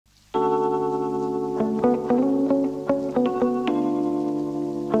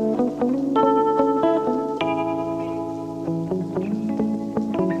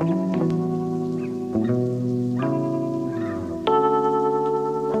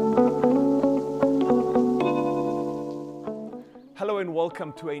Hello and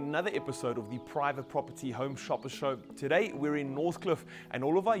welcome to another episode of the Private Property Home Shopper Show. Today we're in Northcliff, and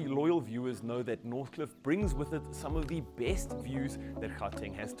all of our loyal viewers know that Northcliff brings with it some of the best views that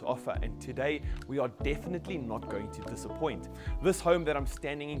Gauteng has to offer, and today we are definitely not going to disappoint. This home that I'm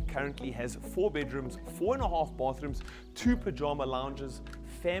standing in currently has 4 bedrooms, 4.5 bathrooms, 2 pajama lounges,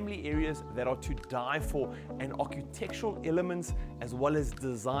 family areas that are to die for, and architectural elements as well as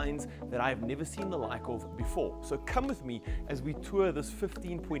designs that I've never seen the like of before. So come with me as we tour this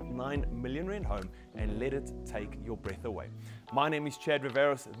 15.9 million rand home and let it take your breath away. My name is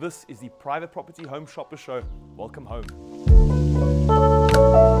Viveiros. This is the Private Property Home Shopper Show. Welcome home.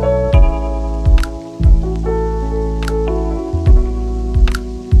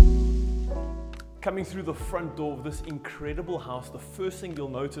 Coming through the front door of this incredible house, the first thing you'll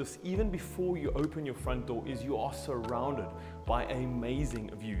notice even before you open your front door is you are surrounded by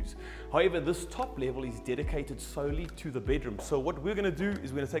amazing views. However, this top level is dedicated solely to the bedroom. So what we're going to do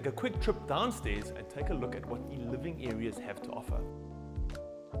is we're going to take a quick trip downstairs and take a look at what the living areas have to offer.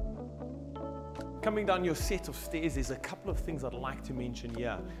 Coming down your set of stairs, there's a couple of things I'd like to mention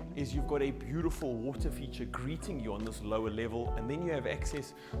here. Is you've got a beautiful water feature greeting you on this lower level, and then you have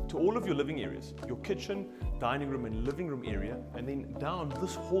access to all of your living areas, your kitchen, dining room and living room area, and then down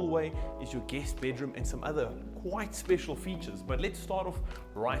this hallway is your guest bedroom and some other quite special features. But let's start off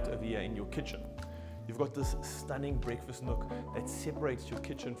right over here in your kitchen. You've got this stunning breakfast nook that separates your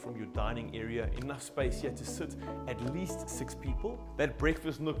kitchen from your dining area. Enough space here to sit at least 6 people. That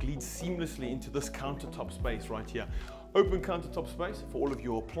breakfast nook leads seamlessly into this countertop space right here. Open countertop space for all of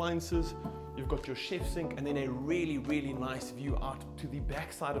your appliances. You've got your chef sink and then a really nice view out to the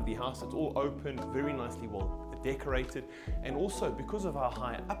back side of the house. It's all open, very nicely well decorated, and also because of how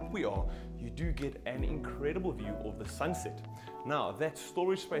high up we are, you do get an incredible view of the sunset. Now that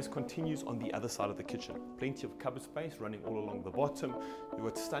storage space continues on the other side of the kitchen. Plenty of cupboard space running all along the bottom. You've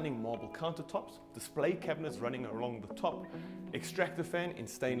got stunning marble countertops, display cabinets running along the top, extractor fan in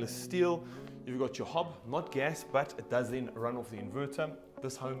stainless steel. You've got your hob, not gas, but it does then run off the inverter.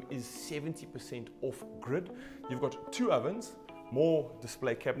 This home is 70% off grid. You've got 2 ovens, more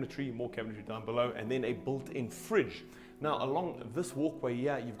display cabinetry, more cabinetry down below, and then a built-in fridge. Now along this walkway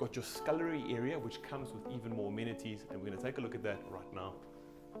here, you've got your scullery area, which comes with even more amenities, and we're going to take a look at that right now.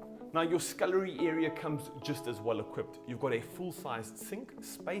 Now your scullery area comes just as well equipped. You've got a full-sized sink,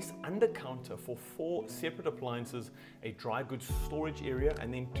 space under counter for 4 separate appliances, a dry goods storage area,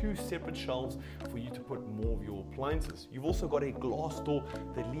 and then 2 separate shelves for you to put more of your appliances. You've also got a glass door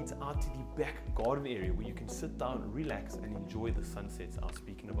that leads out to the back garden area where you can sit down, relax, and enjoy the sunsets I was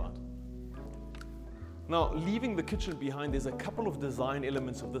speaking about. Now, leaving the kitchen behind, there's a couple of design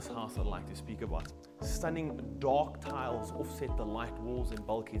elements of this house I'd like to speak about. Stunning dark tiles offset the light walls and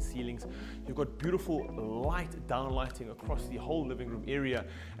bulkhead ceilings. You've got beautiful light downlighting across the whole living room area.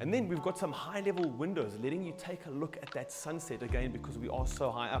 And then we've got some high-level windows letting you take a look at that sunset again because we are so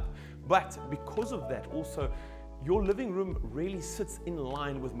high up. But because of that also, your living room really sits in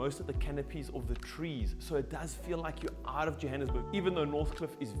line with most of the canopies of the trees, so it does feel like you're out of Johannesburg, even though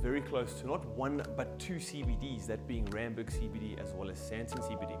Northcliff is very close to not 1 but 2 CBDs, that being Randburg CBD as well as Sandton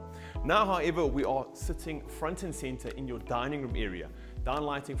CBD. Now, however, we are sitting front and center in your dining room area.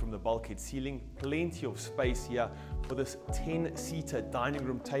 Downlighting from the bulkhead ceiling, plenty of space here for this 10-seater dining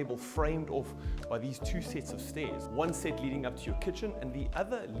room table framed off by these 2 sets of stairs. One set leading up to your kitchen and the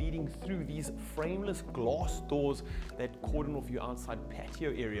other leading through these frameless glass doors that cordon off your outside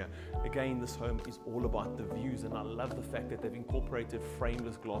patio area. Again, this home is all about the views, and I love the fact that they've incorporated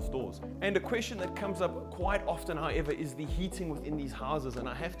frameless glass doors. And a question that comes up quite often, however, is the heating within these houses, and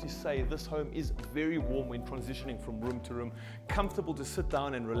I have to say this home is very warm when transitioning from room to room, comfortable to sit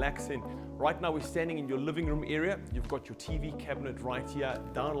down and relax in. Right now we're standing in your living room area. You've got your TV cabinet right here,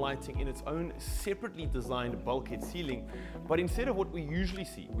 downlighting in its own separately designed bulkhead ceiling, but instead of what we usually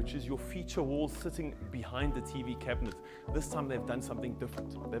see, which is your feature walls sitting behind the TV cabinet, this time they've done something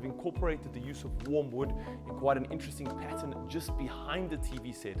different. They've incorporated the use of warm wood in quite an interesting pattern just behind the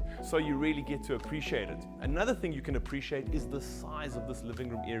TV set, so you really get to appreciate it. Another thing you can appreciate is the size of this living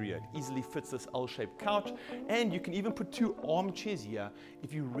room area. It easily fits this L-shaped couch, and you can even put 2 armchairs here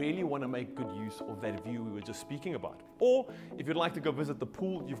if you really want to make good use of that view we were just speaking about. Or if you'd like to go visit the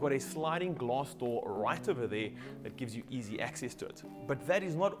pool, you've got a sliding glass door right over there that gives you easy access to it. But that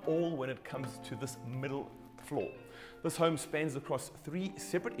is not all when it comes to this middle floor. This home spans across 3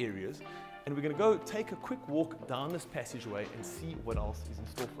 separate areas, and we're going to go take a quick walk down this passageway and see what else is in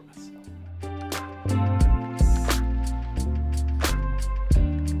store for us.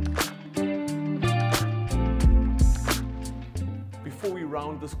 Before we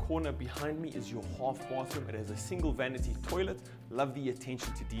round this corner, behind me is your half bathroom. It has a single vanity toilet. Love the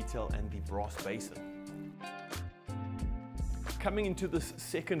attention to detail and the brass basin. Coming into this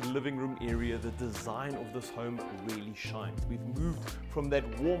second living room area, the design of this home really shines. We've moved from that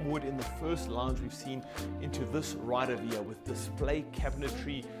warm wood in the first lounge we've seen into this right over here with display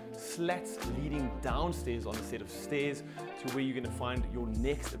cabinetry, slats leading downstairs on a set of stairs to where you're going to find your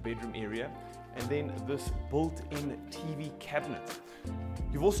next bedroom area, and then this built-in TV cabinet.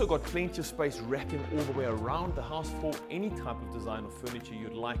 You've also got plenty of space wrapping all the way around the house for any type of design or furniture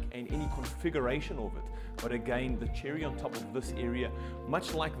you'd like and any configuration of it. But again, the cherry on top of this area,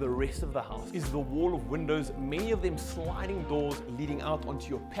 much like the rest of the house, is the wall of windows, many of them sliding doors leading out onto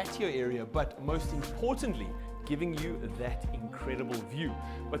your patio area, but most importantly, giving you that incredible view.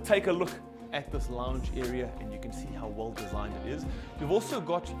 But take a look at this lounge area and you can see how well designed it is. You've also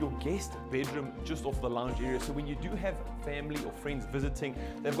got your guest bedroom just off the lounge area, so when you do have family or friends visiting,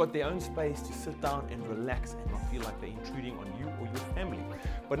 they've got their own space to sit down and relax and not feel like they're intruding on you or your family.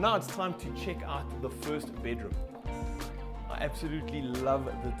 But now it's time to check out the first bedroom. I absolutely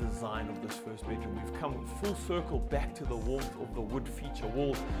love the design of this first bedroom. We've come full circle back to the warmth of the wood feature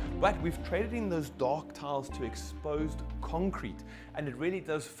walls, but we've traded in those dark tiles to exposed concrete, and it really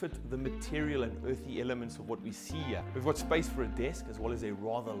does fit the material and earthy elements of what we see here. We've got space for a desk as well as a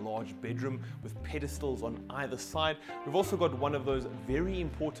rather large bedroom with pedestals on either side. We've also got one of those very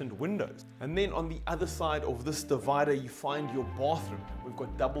important windows. And then on the other side of this divider, you find your bathroom. We've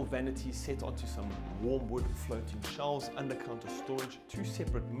got double vanities set onto some warm wood floating shelves, under counter storage, two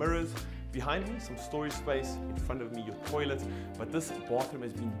separate mirrors. Behind me, some storage space. In front of me, your toilet. But this bathroom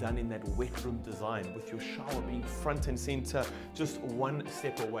has been done in that wet room design, with your shower being front and center, just one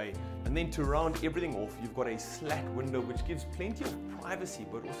step away. And then to round everything off, you've got a slat window, which gives plenty of privacy,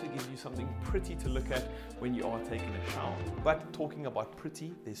 but also gives you something pretty to look at when you are taking a shower. But talking about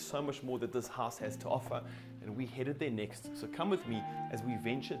pretty, there's so much more that this house has to offer, and we headed there next. So come with me as we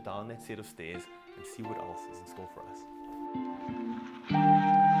venture down that set of stairs and see what else is in store for us.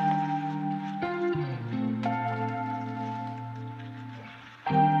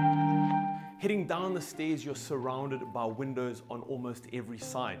 Heading down the stairs, you're surrounded by windows on almost every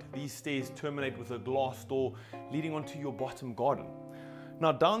side. These stairs terminate with a glass door leading onto your bottom garden.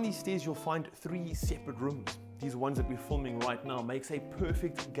 Now down these stairs, you'll find three separate rooms. These ones that we're filming right now makes a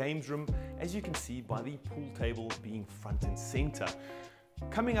perfect games room, as you can see by the pool table being front and center.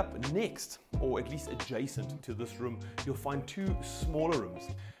 Coming up next, or at least adjacent to this room, you'll find two smaller rooms,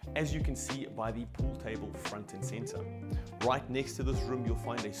 as you can see by the pool table front and center. Right next to this room, you'll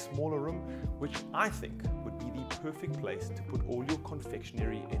find a smaller room, which I think would be the perfect place to put all your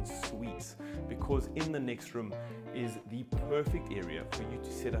confectionery and sweets, because in the next room is the perfect area for you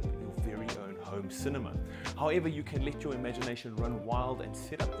to set up your very own home cinema. However, you can let your imagination run wild and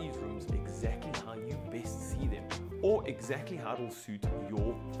set up these rooms exactly how you best see them, or exactly how it'll suit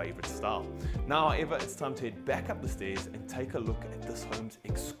your favorite style. Now, however, it's time to head back up the stairs and take a look at this home's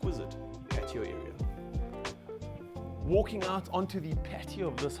exquisite patio area. Walking out onto the patio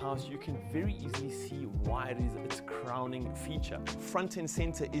of this house, you can very easily see why it is its crowning feature. Front and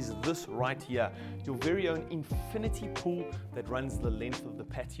center is this right here, your very own infinity pool that runs the length of the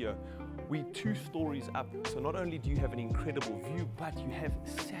patio. We're 2 stories up, so not only do you have an incredible view, but you have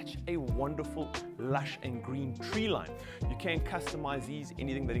such a wonderful, lush and green tree line. You can customize these.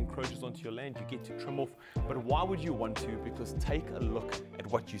 Anything that encroaches onto your land, you get to trim off. But why would you want to? Because take a look at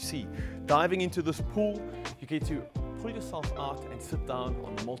what you see. Diving into this pool, you get to pull yourself out and sit down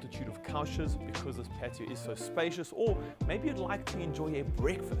on a multitude of couches because this patio is so spacious. Or maybe you'd like to enjoy a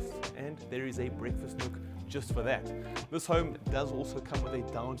breakfast, and there is a breakfast nook just for that. This home does also come with a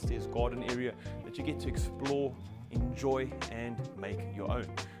downstairs garden area that you get to explore, enjoy and make your own.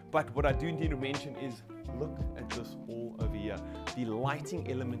 But what I do need to mention is, look at this all over here. The lighting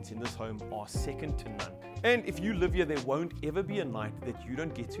elements in this home are second to none. And if you live here, there won't ever be a night that you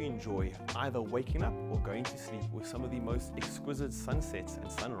don't get to enjoy either waking up or going to sleep with some of the most exquisite sunsets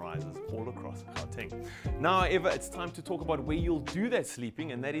and sunrises all across Gauteng. Now, however, it's time to talk about where you'll do that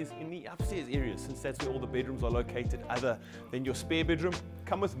sleeping, and that is in the upstairs area, since that's where all the bedrooms are located other than your spare bedroom.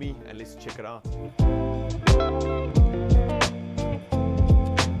 Come with me and let's check it out.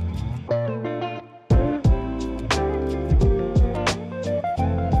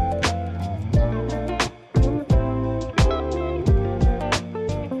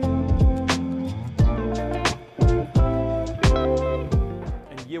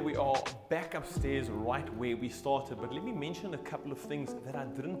 there we are, back upstairs right where we started, but let me mention a couple of things that I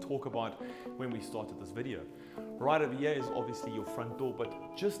didn't talk about when we started this video. Right over here is obviously your front door,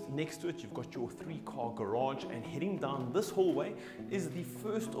 but just next to it you've got your 3-car garage, and heading down this hallway is the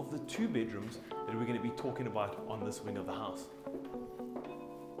first of the 2 bedrooms that we're going to be talking about on this wing of the house.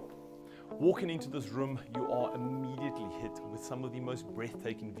 Walking into this room, you are immediately hit with some of the most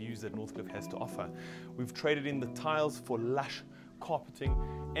breathtaking views that Northcliff has to offer. We've traded in the tiles for lush carpeting,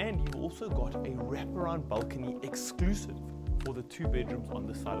 and you've also got a wraparound balcony exclusive for the 2 bedrooms on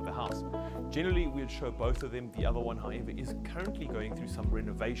this side of the house. Generally, we'd show both of them. The other one, however, is currently going through some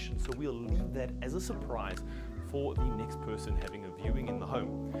renovation, so we'll leave that as a surprise for the next person having a viewing in the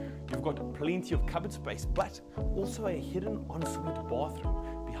home. You've got plenty of cupboard space, but also a hidden ensuite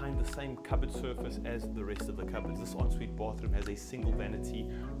bathroom behind the same cupboard surface as the rest of the cupboards. This ensuite bathroom has a single vanity,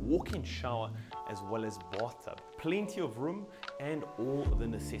 walk-in shower, as well as bathtub. Plenty of room, and all the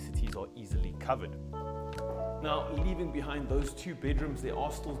necessities are easily covered. Now, leaving behind those 2 bedrooms, there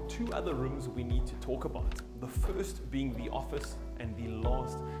are still 2 other rooms we need to talk about. The first being the office, and the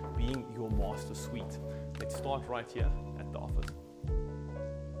last being your master suite. Let's start right here at the office.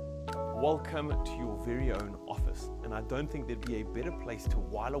 Welcome to your very own office, and I don't think there'd be a better place to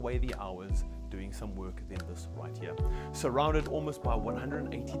while away the hours doing some work than this right here. Surrounded almost by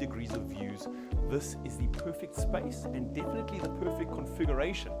 180 degrees of views, this is the perfect space and definitely the perfect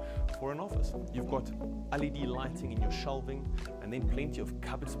configuration for an office. You've got LED lighting in your shelving, and then plenty of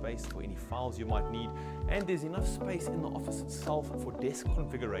cupboard space for any files you might need, and there's enough space in the office itself for desk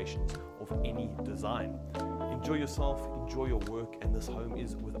configurations of any design. Enjoy yourself, enjoy your work, and this home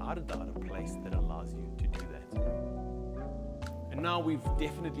is without a doubt a place that allows you to do that. And now we've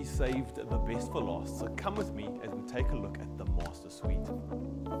definitely saved the best for last, so come with me as we take a look at the master suite.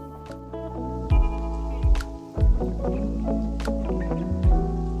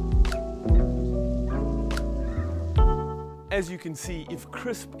 As you can see, if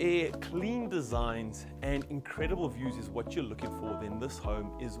crisp air, clean designs, and incredible views is what you're looking for, then this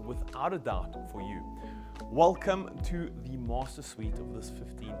home is without a doubt for you. Welcome to the master suite of this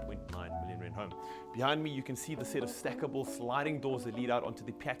 15.9 million rand home. Behind me, you can see the set of stackable sliding doors that lead out onto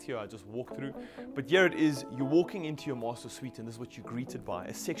the patio I just walked through. But here it is, you're walking into your master suite, and this is what you're greeted by,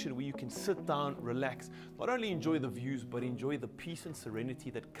 a section where you can sit down, relax, not only enjoy the views, but enjoy the peace and serenity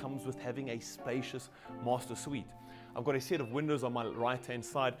that comes with having a spacious master suite. I've got a set of windows on my right-hand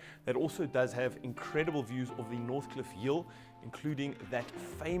side that also does have incredible views of the Northcliff Hill, including that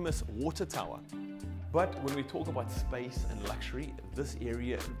famous water tower. But when we talk about space and luxury, this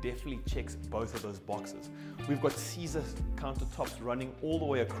area definitely checks both of those boxes. We've got Caesar countertops running all the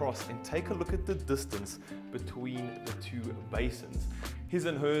way across, and take a look at the distance between the 2 basins. His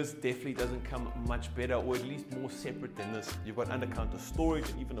and hers definitely doesn't come much better, or at least more separate than this. You've got under-counter storage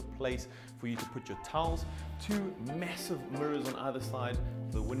and even a place for you to put your towels. 2 massive mirrors on either side,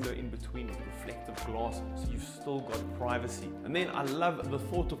 the window in between with reflective glass, so you've still got privacy. And then I love the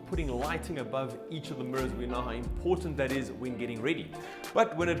thought of putting lighting above each of the mirrors. We know how important that is when getting ready.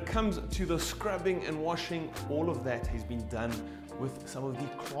 But when it comes to the scrubbing and washing, all of that has been done with some of the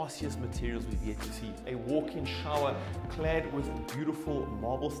classiest materials we've yet to see. A walk-in shower clad with beautiful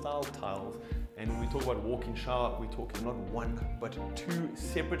marble style tiles. And when we talk about walk-in shower, we're talking not 1, but 2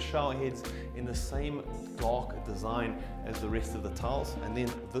 separate shower heads in the same dark design as the rest of the tiles. And then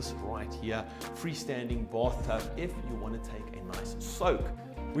this right here, freestanding bathtub if you want to take a nice soak.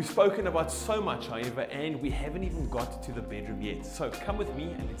 We've spoken about so much, however, and we haven't even got to the bedroom yet. So come with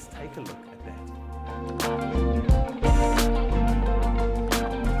me and let's take a look at that.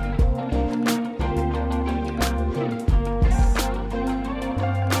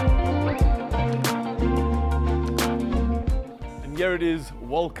 Here it is,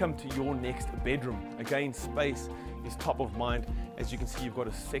 welcome to your next bedroom. Again, space is top of mind. As you can see, you've got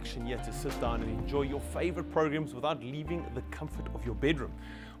a section here to sit down and enjoy your favorite programs without leaving the comfort of your bedroom.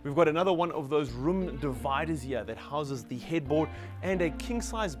 We've got another one of those room dividers here that houses the headboard and a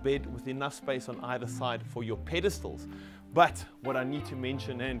king-size bed with enough space on either side for your pedestals. But what I need to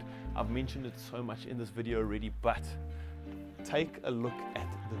mention, and I've mentioned it so much in this video already, but take a look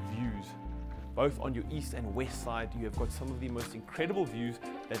at the views. Both on your east and west side, you have got some of the most incredible views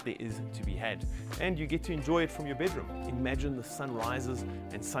that there is to be had. And you get to enjoy it from your bedroom. Imagine the sunrises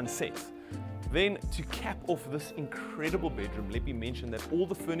and sunsets. Then, to cap off this incredible bedroom, let me mention that all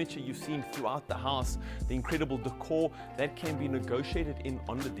the furniture you've seen throughout the house, the incredible decor, that can be negotiated in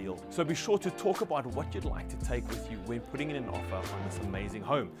on the deal. So be sure to talk about what you'd like to take with you when putting in an offer on this amazing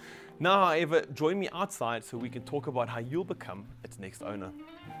home. Now, however, join me outside so we can talk about how you'll become its next owner.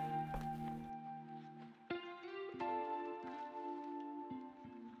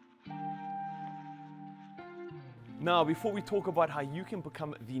 Now, before we talk about how you can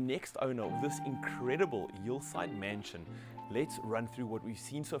become the next owner of this incredible hillside mansion, let's run through what we've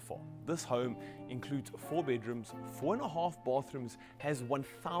seen so far. This home includes 4 bedrooms, 4.5 bathrooms, has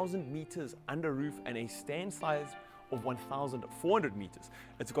 1,000 meters under roof and a stand size of 1,400 meters.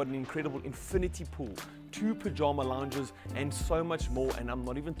 It's got an incredible infinity pool, 2 pajama lounges, and so much more. And I'm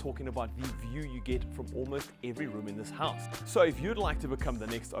not even talking about the view you get from almost every room in this house. So if you'd like to become the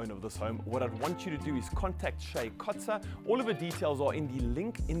next owner of this home, what I'd want you to do is contact Shay Kotza. All of the details are in the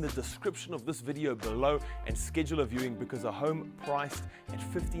link in the description of this video below, and schedule a viewing, because a home priced at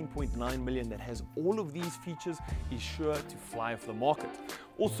 15.9 million that has all of these features is sure to fly off the market.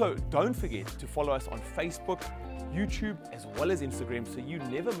 Also, don't forget to follow us on Facebook, YouTube, as well as Instagram, so you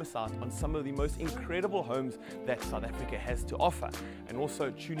never miss out on some of the most incredible homes that South Africa has to offer. And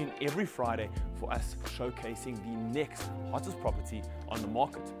also tune in every Friday for us showcasing the next hottest property on the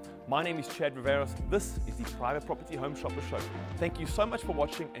market. My name is Chad Viveiros. This is the Private Property Home Shopper Show. Thank you so much for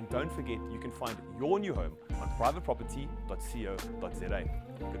watching, and don't forget you can find your new home on privateproperty.co.za.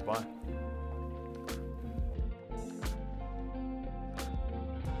 Goodbye.